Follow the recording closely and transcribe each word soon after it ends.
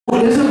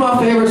This is my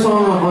favorite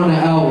song on the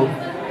album.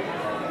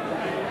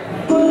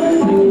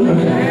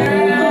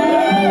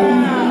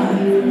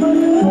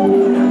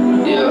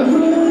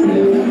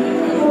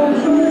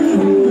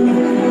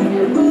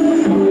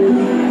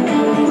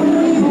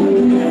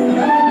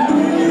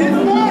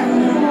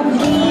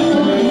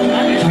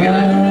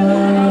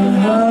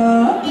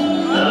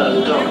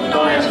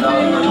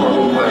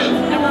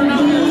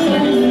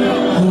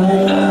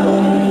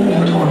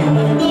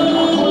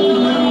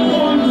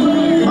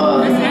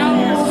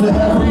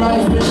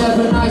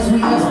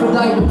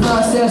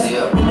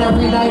 And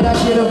every night I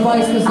get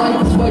advice, cause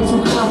life is way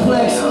too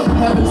complex.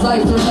 Heaven's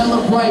lights are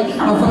hella bright.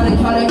 Ironic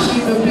how they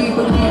keep the beat,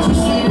 but can't you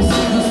see the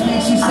single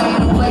speech? She's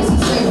saying a place is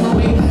safe for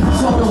me.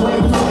 Told her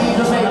wait for me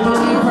to make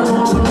money, her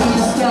on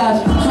the skies.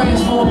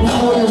 Transform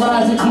before your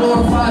eyes and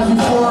glorifies you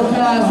for a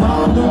past.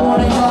 The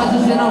morning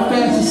rises and I'm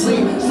fast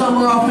asleep.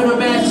 Summer off in a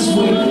master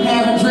suite.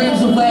 Having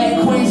dreams of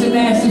Latin queens and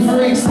nasty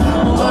freaks. My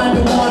mind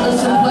to wander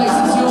some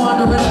places you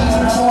under an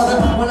easy corner.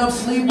 When I'm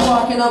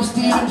sleepwalking, I'm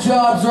Stephen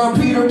Jobs or I'm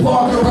Peter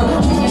Parker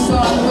or Genius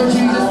Author or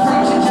Jesus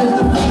preaching just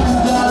a famous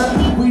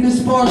daughter. We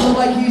disparse her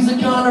like he's a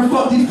goner.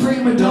 Fuck these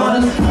prima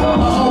donnas. I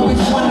always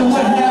wonder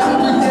what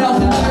happened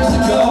 3,000 years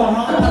ago.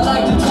 I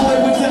like to toy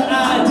with the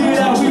idea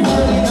that we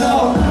really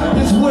know.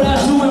 It's what I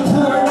do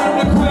important in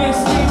the grand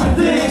scheme of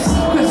things.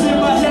 Cause in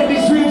my head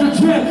these dreams are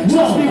dreams.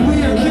 Trust me,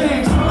 we are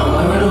kings. I'm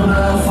wearing a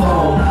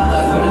blindfold,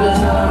 like where did the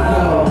time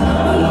go?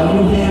 I know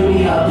you hear me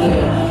out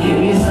there, give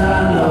me a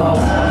sign, no.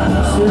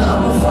 So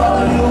I'ma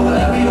follow you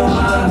wherever your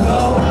mind go.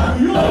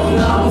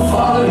 I'ma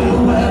follow you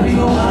wherever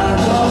your mind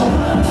go.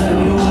 Tell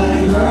me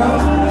where, girl,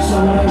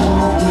 somewhere you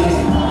won't be.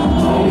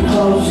 Hold me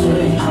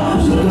closely,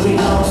 look at me,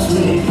 don't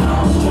sleep.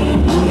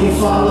 Will you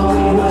follow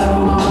me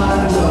wherever my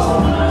mind go?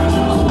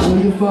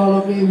 Will you follow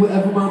me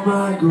wherever my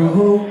mind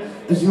grows?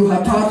 As you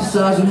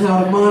hypothesize on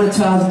how to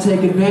monetize and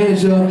take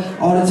advantage of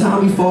all the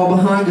time we fall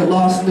behind, get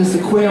lost in this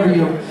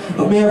aquarium.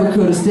 America,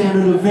 the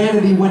standard of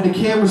vanity. When the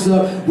camera's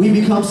up, we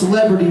become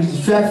celebrities,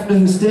 distract from the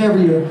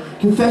hysteria.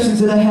 Confessions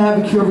that I have,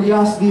 a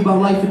curiosity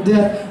about life and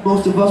death.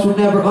 Most of us will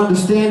never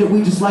understand it,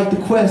 we just like the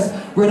quest.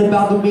 Read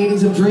about the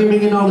meanings of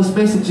dreaming and all its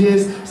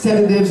messages.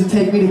 Sedatives that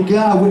take me to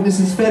God,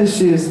 witnesses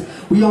fetishes.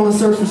 We all in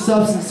search for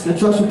substance, a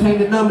trust for pain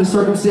and numbness,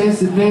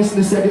 circumstances, advancing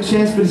a second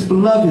chance for this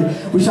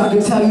beloved. Wish I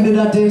could tell you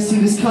that I didn't see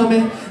this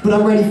coming, but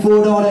I'm ready for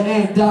it all to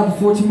end. Die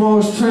before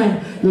tomorrow's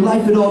trend. Your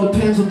life, it all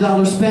depends on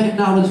dollars spent,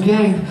 knowledge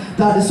gained.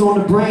 Thought this on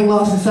the brain,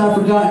 lost inside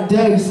forgotten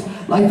days.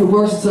 Life, it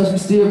works in such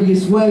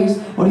mysterious ways.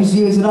 All these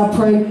years that I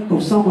pray,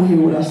 hope someone hear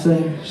what I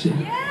say. Shit.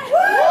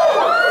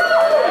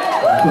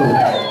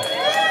 Cool.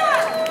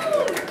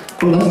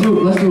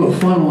 Well, let's do a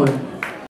fun one.